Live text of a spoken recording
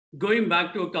going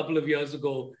back to a couple of years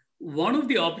ago, one of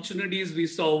the opportunities we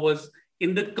saw was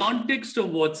in the context of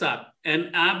WhatsApp,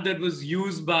 an app that was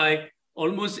used by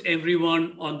almost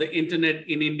everyone on the internet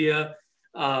in India,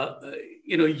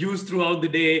 used throughout the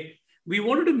day. We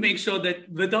wanted to make sure that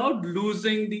without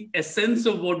losing the essence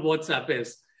of what WhatsApp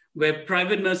is, where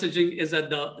private messaging is at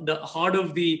the heart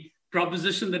of the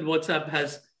proposition that WhatsApp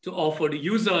has to offer to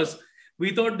users,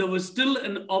 we thought there was still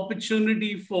an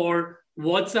opportunity for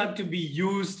WhatsApp to be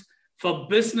used for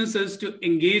businesses to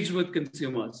engage with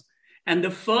consumers. And the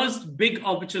first big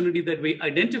opportunity that we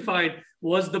identified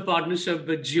was the partnership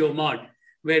with JioMart,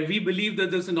 where we believe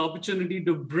that there's an opportunity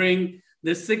to bring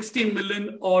the 60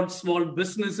 million odd small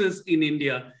businesses in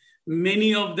India,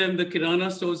 many of them the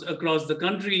Kirana stores across the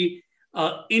country,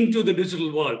 into the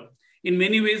digital world. In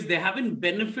many ways, they haven't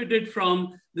benefited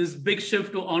from this big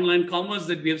shift to online commerce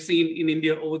that we have seen in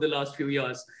India over the last few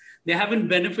years. They haven't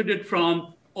benefited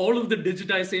from all of the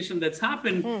digitization that's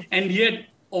happened, and yet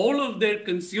all of their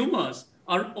consumers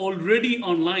are already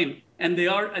online and they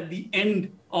are at the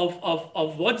end of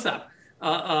WhatsApp.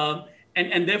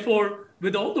 And therefore,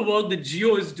 with all the work that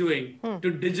Jio is doing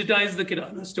to digitize the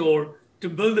Kirana store, to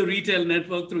build a retail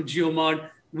network through JioMart,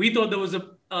 we thought there was an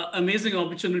amazing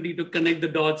opportunity to connect the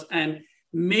dots and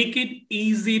make it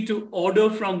easy to order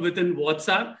from within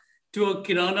WhatsApp to a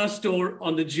Kirana store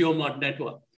on the JioMart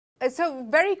network. So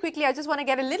very quickly, I just want to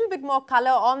get a little bit more color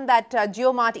on that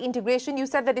JioMart integration. You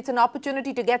said that it's an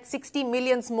opportunity to get 60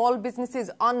 million small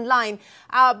businesses online.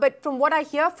 But from what I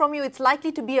hear from you, it's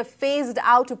likely to be a phased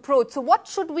out approach. So what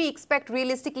should we expect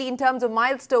realistically in terms of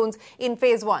milestones in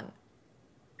phase one?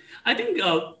 I think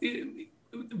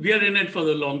we are in it for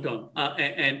the long term.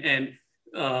 And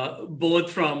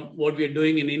both from what we are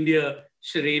doing in India,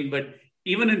 Shireen, but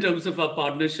even in terms of our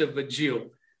partnership with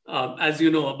Jio. As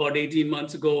you know, about 18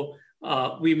 months ago,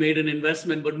 we made an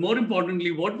investment. But more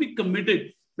importantly, what we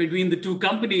committed between the two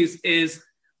companies is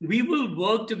we will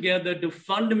work together to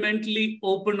fundamentally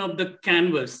open up the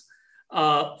canvas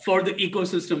for the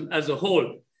ecosystem as a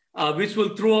whole, which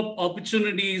will throw up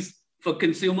opportunities for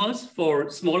consumers, for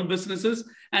small businesses,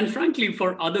 and frankly,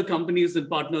 for other companies and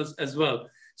partners as well.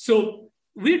 So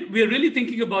we're really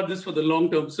thinking about this for the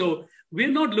long term. So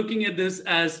we're not looking at this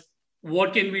as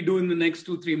what can we do in the next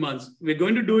 2-3 months? We're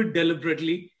going to do it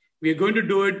deliberately. We're going to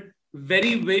do it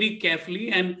very, very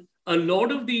carefully. And a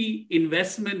lot of the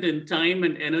investment in time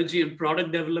and energy and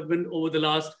product development over the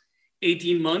last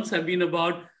 18 months have been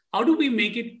about how do we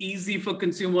make it easy for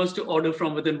consumers to order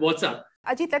from within WhatsApp?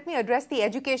 Ajit, let me address the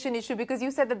education issue because you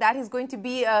said that that is going to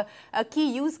be a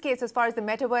key use case as far as the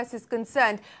metaverse is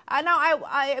concerned. Now,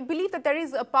 I believe that there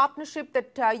is a partnership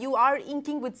that you are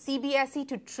inking with CBSE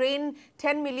to train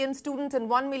 10 million students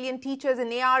and 1 million teachers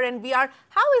in AR and VR.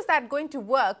 How is that going to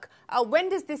work? When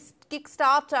does this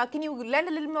kickstart? Can you lend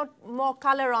a little more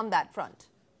color on that front?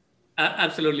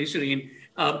 Absolutely, Shireen.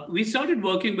 We started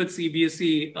working with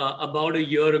CBSE about a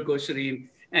year ago, Shireen.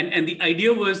 And the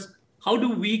idea was, how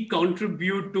do we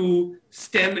contribute to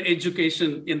STEM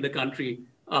education in the country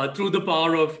through the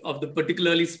power of the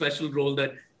particularly special role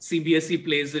that CBSE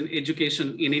plays in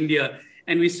education in India?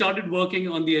 And we started working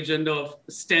on the agenda of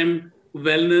STEM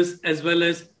wellness, as well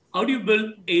as how do you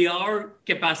build AR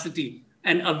capacity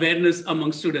and awareness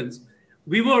among students?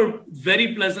 We were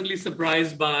very pleasantly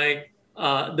surprised by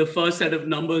the first set of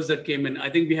numbers that came in.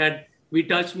 I think we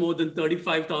touched more than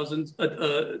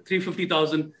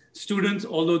 350,000 students,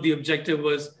 although the objective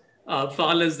was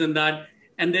far less than that.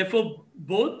 And therefore,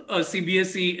 both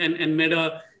CBSE and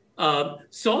Meta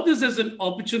saw this as an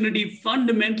opportunity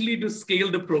fundamentally to scale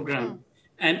the program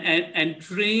and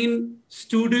train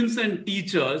students and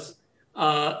teachers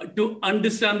to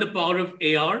understand the power of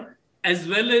AR, as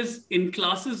well as in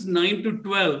classes 9 to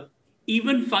 12,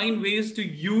 even find ways to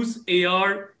use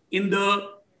AR in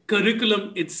the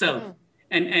curriculum itself.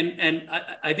 And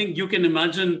I think you can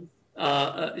imagine,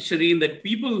 Shireen, that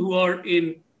people who are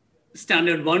in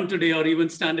standard 1 today or even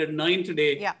standard 9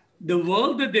 today, the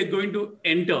world that they're going to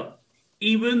enter,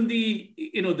 even the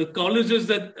colleges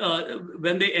that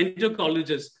when they enter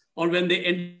colleges or when they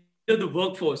enter the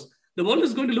workforce, the world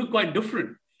is going to look quite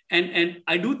different. And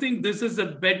I do think this is a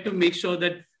bet to make sure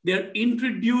that they're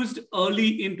introduced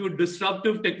early into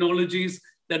disruptive technologies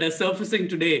that are surfacing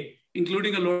today,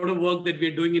 including a lot of work that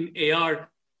we're doing in AR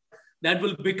that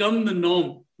will become the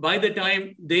norm by the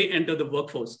time they enter the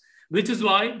workforce, which is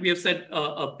why we have set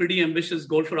a pretty ambitious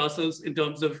goal for ourselves in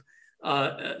terms of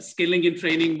skilling and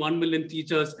training 1 million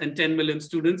teachers and 10 million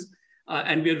students.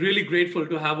 And we're really grateful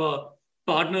to have a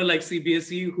partner like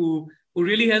CBSE who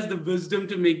really has the wisdom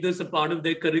to make this a part of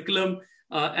their curriculum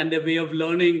and their way of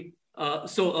learning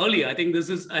so early. I think this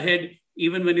is ahead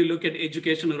even when you look at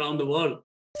education around the world.